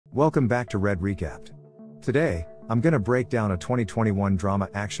Welcome back to Red Recapped. Today, I'm gonna break down a 2021 drama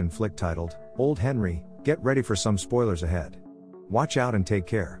action flick titled, Old Henry. Get ready for some spoilers ahead. Watch out and take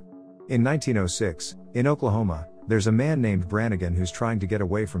care. In 1906, in Oklahoma, there's a man named Brannigan who's trying to get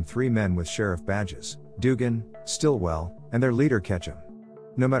away from three men with sheriff badges, Dugan, Stillwell, and their leader Ketchum.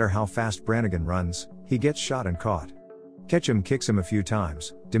 No matter how fast Brannigan runs, he gets shot and caught. Ketchum kicks him a few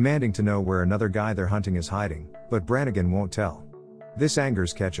times, demanding to know where another guy they're hunting is hiding, but Brannigan won't tell. This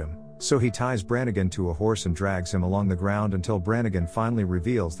angers Ketchum, so he ties Brannigan to a horse and drags him along the ground until Brannigan finally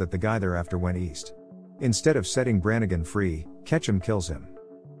reveals that the guy they're after went east. Instead of setting Brannigan free, Ketchum kills him.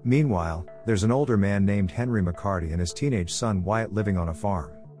 Meanwhile, there's an older man named Henry McCarty and his teenage son Wyatt living on a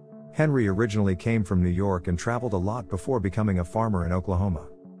farm. Henry originally came from New York and traveled a lot before becoming a farmer in Oklahoma.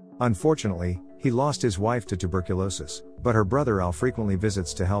 Unfortunately, he lost his wife to tuberculosis, but her brother Al frequently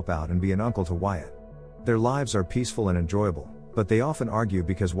visits to help out and be an uncle to Wyatt. Their lives are peaceful and enjoyable, but they often argue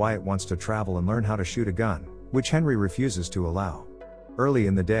because Wyatt wants to travel and learn how to shoot a gun, which Henry refuses to allow. Early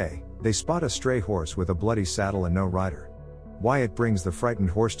in the day, they spot a stray horse with a bloody saddle and no rider. Wyatt brings the frightened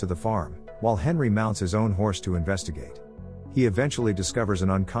horse to the farm, while Henry mounts his own horse to investigate. He eventually discovers an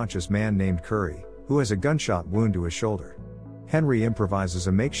unconscious man named Curry, who has a gunshot wound to his shoulder. Henry improvises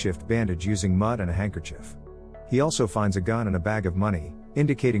a makeshift bandage using mud and a handkerchief. He also finds a gun and a bag of money,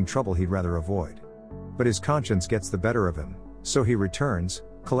 indicating trouble he'd rather avoid. But his conscience gets the better of him, so he returns,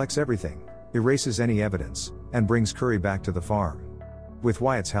 collects everything, erases any evidence, and brings Curry back to the farm. With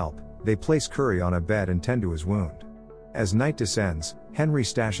Wyatt's help, they place Curry on a bed and tend to his wound. As night descends, Henry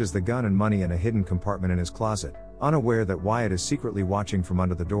stashes the gun and money in a hidden compartment in his closet, unaware that Wyatt is secretly watching from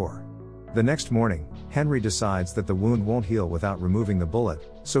under the door. The next morning, Henry decides that the wound won't heal without removing the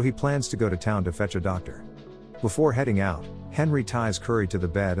bullet, so he plans to go to town to fetch a doctor. Before heading out, Henry ties Curry to the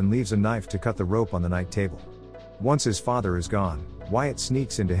bed and leaves a knife to cut the rope on the night table. Once his father is gone, Wyatt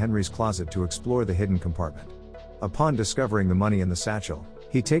sneaks into Henry's closet to explore the hidden compartment. Upon discovering the money in the satchel,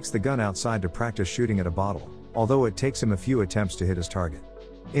 he takes the gun outside to practice shooting at a bottle, although it takes him a few attempts to hit his target.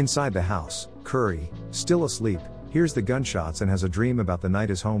 Inside the house, Curry, still asleep, hears the gunshots and has a dream about the night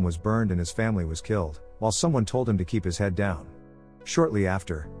his home was burned and his family was killed, while someone told him to keep his head down. Shortly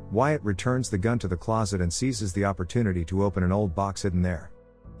after, Wyatt returns the gun to the closet and seizes the opportunity to open an old box hidden there.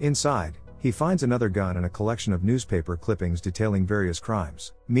 Inside, he finds another gun and a collection of newspaper clippings detailing various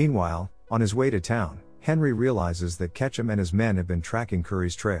crimes. Meanwhile, on his way to town, Henry realizes that Ketchum and his men have been tracking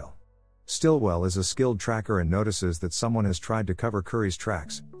Curry's trail. Stillwell is a skilled tracker and notices that someone has tried to cover Curry's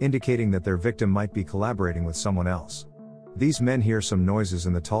tracks, indicating that their victim might be collaborating with someone else. These men hear some noises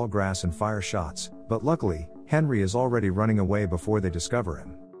in the tall grass and fire shots, but luckily, Henry is already running away before they discover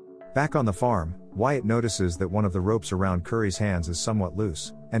him. Back on the farm, Wyatt notices that one of the ropes around Curry's hands is somewhat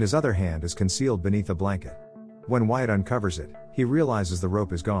loose, and his other hand is concealed beneath a blanket. When Wyatt uncovers it, he realizes the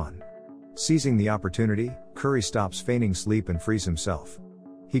rope is gone. Seizing the opportunity, Curry stops feigning sleep and frees himself.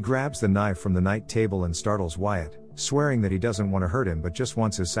 He grabs the knife from the night table and startles Wyatt, swearing that he doesn't want to hurt him but just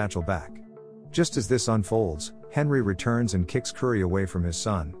wants his satchel back. Just as this unfolds, Henry returns and kicks Curry away from his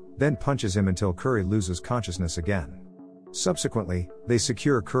son, then punches him until Curry loses consciousness again. Subsequently, they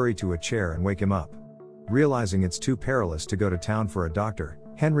secure Curry to a chair and wake him up. Realizing it's too perilous to go to town for a doctor,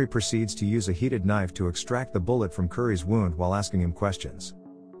 Henry proceeds to use a heated knife to extract the bullet from Curry's wound while asking him questions.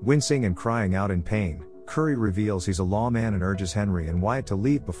 Wincing and crying out in pain, Curry reveals he's a lawman and urges Henry and Wyatt to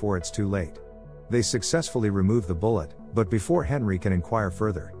leave before it's too late. They successfully remove the bullet, but before Henry can inquire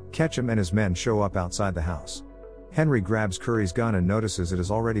further, Ketchum and his men show up outside the house. Henry grabs Curry's gun and notices it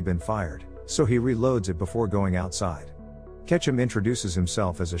has already been fired, so he reloads it before going outside. Ketchum introduces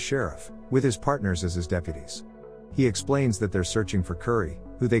himself as a sheriff, with his partners as his deputies. He explains that they're searching for Curry,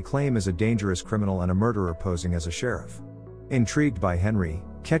 who they claim is a dangerous criminal and a murderer posing as a sheriff. Intrigued by Henry,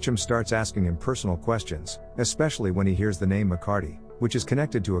 Ketchum starts asking him personal questions, especially when he hears the name McCarty, which is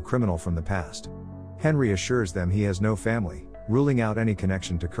connected to a criminal from the past. Henry assures them he has no family, ruling out any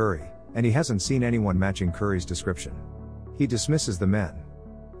connection to Curry, and he hasn't seen anyone matching Curry's description. He dismisses the men.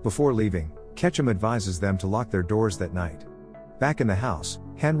 Before leaving, Ketchum advises them to lock their doors that night. Back in the house,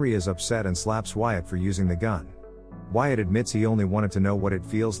 Henry is upset and slaps Wyatt for using the gun. Wyatt admits he only wanted to know what it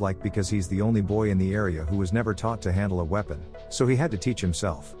feels like because he's the only boy in the area who was never taught to handle a weapon, so he had to teach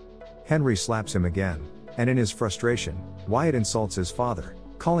himself. Henry slaps him again, and in his frustration, Wyatt insults his father,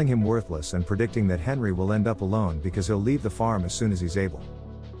 calling him worthless and predicting that Henry will end up alone because he'll leave the farm as soon as he's able.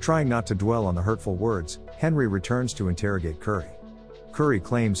 Trying not to dwell on the hurtful words, Henry returns to interrogate Curry. Curry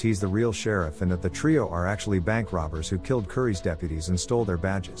claims he's the real sheriff and that the trio are actually bank robbers who killed Curry's deputies and stole their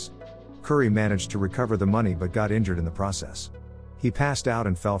badges. Curry managed to recover the money but got injured in the process. He passed out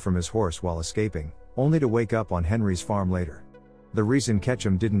and fell from his horse while escaping, only to wake up on Henry's farm later. The reason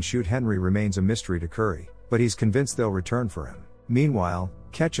Ketchum didn't shoot Henry remains a mystery to Curry, but he's convinced they'll return for him. Meanwhile,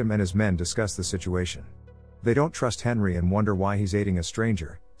 Ketchum and his men discuss the situation. They don't trust Henry and wonder why he's aiding a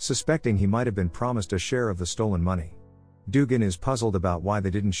stranger, suspecting he might have been promised a share of the stolen money. Dugan is puzzled about why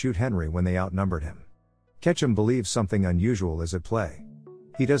they didn't shoot Henry when they outnumbered him. Ketchum believes something unusual is at play.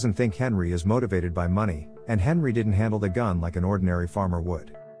 He doesn't think Henry is motivated by money, and Henry didn't handle the gun like an ordinary farmer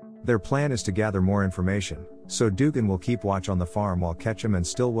would. Their plan is to gather more information, so Dugan will keep watch on the farm while Ketchum and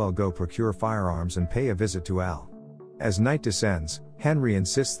Stillwell go procure firearms and pay a visit to Al. As night descends, Henry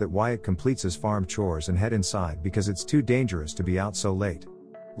insists that Wyatt completes his farm chores and head inside because it's too dangerous to be out so late.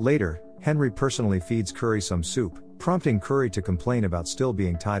 Later, Henry personally feeds Curry some soup, prompting Curry to complain about still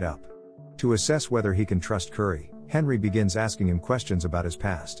being tied up. To assess whether he can trust Curry, Henry begins asking him questions about his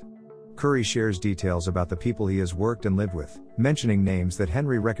past. Curry shares details about the people he has worked and lived with, mentioning names that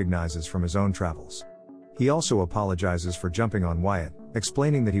Henry recognizes from his own travels. He also apologizes for jumping on Wyatt,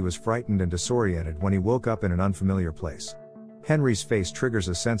 explaining that he was frightened and disoriented when he woke up in an unfamiliar place. Henry's face triggers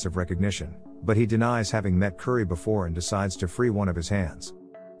a sense of recognition, but he denies having met Curry before and decides to free one of his hands.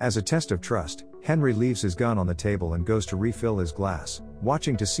 As a test of trust, Henry leaves his gun on the table and goes to refill his glass,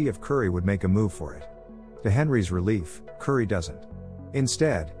 watching to see if Curry would make a move for it. To Henry's relief, Curry doesn't.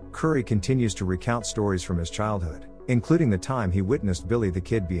 Instead, Curry continues to recount stories from his childhood, including the time he witnessed Billy the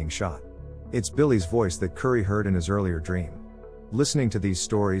Kid being shot. It's Billy's voice that Curry heard in his earlier dream. Listening to these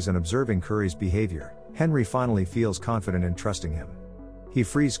stories and observing Curry's behavior, Henry finally feels confident in trusting him. He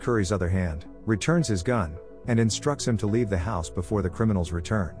frees Curry's other hand, returns his gun, and instructs him to leave the house before the criminals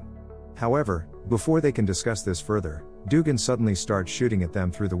return. However, before they can discuss this further, Dugan suddenly starts shooting at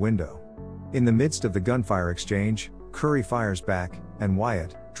them through the window. In the midst of the gunfire exchange, Curry fires back, and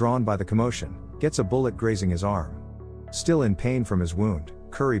Wyatt, drawn by the commotion, gets a bullet grazing his arm. Still in pain from his wound,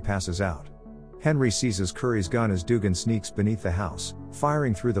 Curry passes out. Henry seizes Curry's gun as Dugan sneaks beneath the house,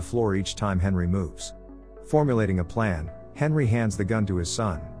 firing through the floor each time Henry moves. Formulating a plan, Henry hands the gun to his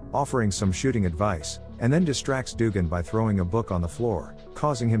son, offering some shooting advice, and then distracts Dugan by throwing a book on the floor,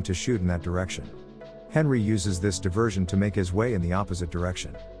 causing him to shoot in that direction. Henry uses this diversion to make his way in the opposite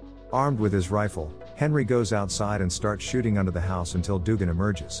direction. Armed with his rifle, Henry goes outside and starts shooting under the house until Dugan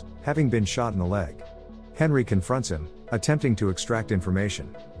emerges, having been shot in the leg. Henry confronts him, attempting to extract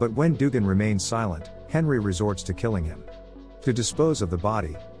information, but when Dugan remains silent, Henry resorts to killing him. To dispose of the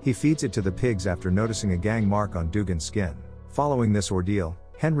body, he feeds it to the pigs after noticing a gang mark on Dugan's skin. Following this ordeal,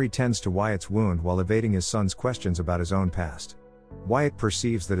 Henry tends to Wyatt's wound while evading his son's questions about his own past. Wyatt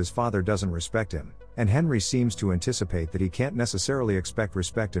perceives that his father doesn't respect him, and Henry seems to anticipate that he can't necessarily expect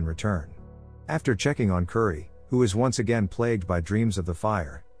respect in return. After checking on Curry, who is once again plagued by dreams of the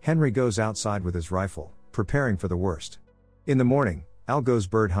fire, Henry goes outside with his rifle, preparing for the worst. In the morning, Al goes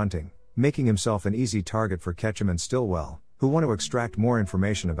bird hunting, making himself an easy target for Ketchum and Stillwell, who want to extract more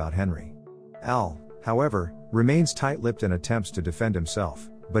information about Henry. Al, however, remains tight-lipped and attempts to defend himself,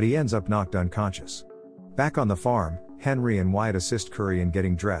 but he ends up knocked unconscious. Back on the farm, Henry and Wyatt assist Curry in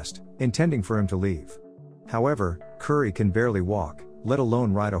getting dressed, intending for him to leave. However, Curry can barely walk, let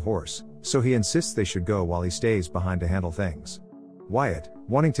alone ride a horse, so he insists they should go while he stays behind to handle things. Wyatt,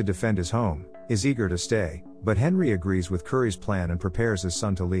 wanting to defend his home, is eager to stay, but Henry agrees with Curry's plan and prepares his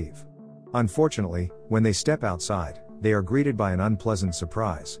son to leave. Unfortunately, when they step outside, they are greeted by an unpleasant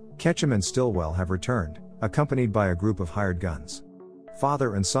surprise. Ketchum and Stillwell have returned, accompanied by a group of hired guns.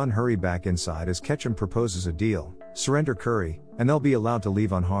 Father and son hurry back inside as Ketchum proposes a deal: surrender Curry, and they'll be allowed to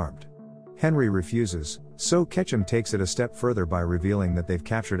leave unharmed. Henry refuses, so Ketchum takes it a step further by revealing that they've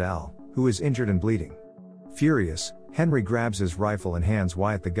captured Al, who is injured and bleeding. Furious, Henry grabs his rifle and hands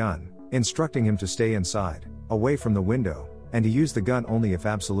Wyatt the gun, instructing him to stay inside, away from the window, and to use the gun only if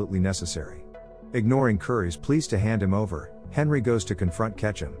absolutely necessary. Ignoring Curry's pleas to hand him over, Henry goes to confront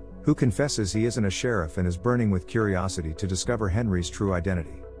Ketchum, who confesses he isn't a sheriff and is burning with curiosity to discover Henry's true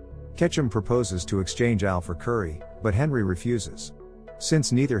identity. Ketchum proposes to exchange Al for Curry, but Henry refuses.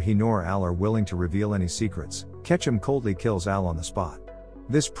 Since neither he nor Al are willing to reveal any secrets, Ketchum coldly kills Al on the spot.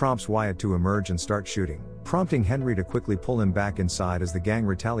 This prompts Wyatt to emerge and start shooting, prompting Henry to quickly pull him back inside as the gang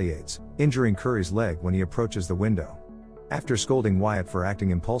retaliates, injuring Curry's leg when he approaches the window. After scolding Wyatt for acting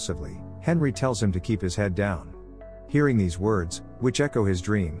impulsively, Henry tells him to keep his head down. Hearing these words, which echo his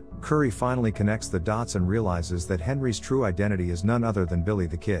dream, Curry finally connects the dots and realizes that Henry's true identity is none other than Billy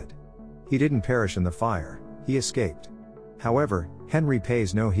the Kid. He didn't perish in the fire, he escaped. However, Henry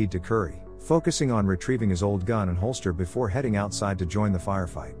pays no heed to Curry, focusing on retrieving his old gun and holster before heading outside to join the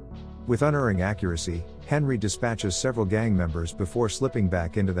firefight. With unerring accuracy, Henry dispatches several gang members before slipping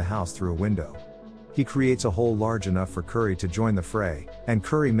back into the house through a window. He creates a hole large enough for Curry to join the fray, and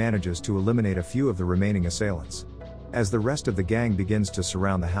Curry manages to eliminate a few of the remaining assailants. As the rest of the gang begins to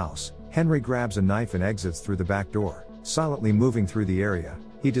surround the house, Henry grabs a knife and exits through the back door. Silently moving through the area,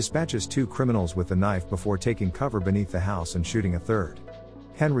 he dispatches 2 criminals with the knife before taking cover beneath the house and shooting a third.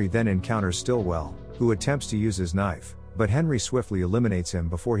 Henry then encounters Stillwell, who attempts to use his knife, but Henry swiftly eliminates him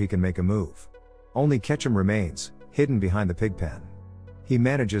before he can make a move. Only Ketchum remains, hidden behind the pig pen. He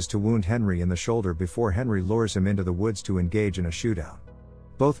manages to wound Henry in the shoulder before Henry lures him into the woods to engage in a shootout.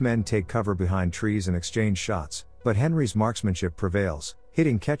 Both men take cover behind trees and exchange shots, but Henry's marksmanship prevails,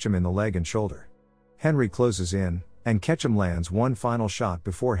 hitting Ketchum in the leg and shoulder. Henry closes in, and Ketchum lands one final shot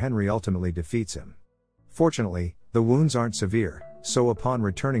before Henry ultimately defeats him. Fortunately, the wounds aren't severe, so upon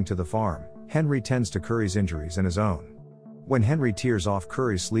returning to the farm, Henry tends to Curry's injuries and his own. When Henry tears off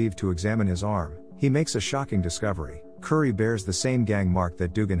Curry's sleeve to examine his arm, he makes a shocking discovery: Curry bears the same gang mark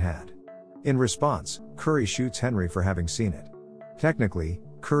that Dugan had. In response, Curry shoots Henry for having seen it. Technically,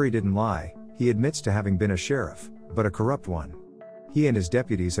 Curry didn't lie, he admits to having been a sheriff, but a corrupt one. He and his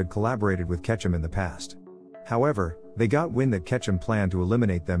deputies had collaborated with Ketchum in the past. However, they got wind that Ketchum planned to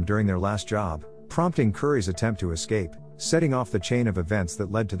eliminate them during their last job, prompting Curry's attempt to escape, setting off the chain of events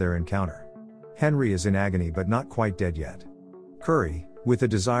that led to their encounter. Henry is in agony but not quite dead yet. Curry, with a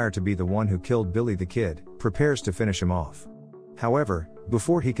desire to be the one who killed Billy the Kid, prepares to finish him off. However,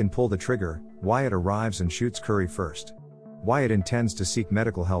 before he can pull the trigger, Wyatt arrives and shoots Curry first. Wyatt intends to seek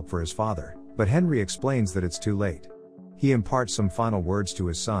medical help for his father, but Henry explains that it's too late. He imparts some final words to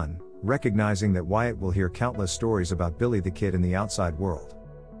his son, recognizing that Wyatt will hear countless stories about Billy the Kid in the outside world.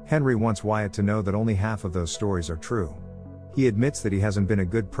 Henry wants Wyatt to know that only half of those stories are true. He admits that he hasn't been a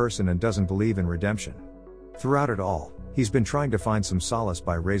good person and doesn't believe in redemption. Throughout it all, he's been trying to find some solace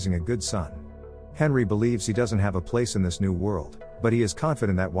by raising a good son. Henry believes he doesn't have a place in this new world, but he is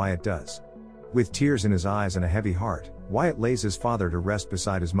confident that Wyatt does. With tears in his eyes and a heavy heart, Wyatt lays his father to rest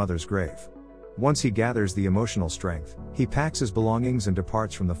beside his mother's grave. Once he gathers the emotional strength, he packs his belongings and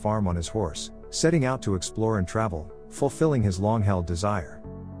departs from the farm on his horse, setting out to explore and travel, fulfilling his long-held desire.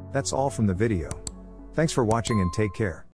 That's all from the video. Thanks for watching and take care.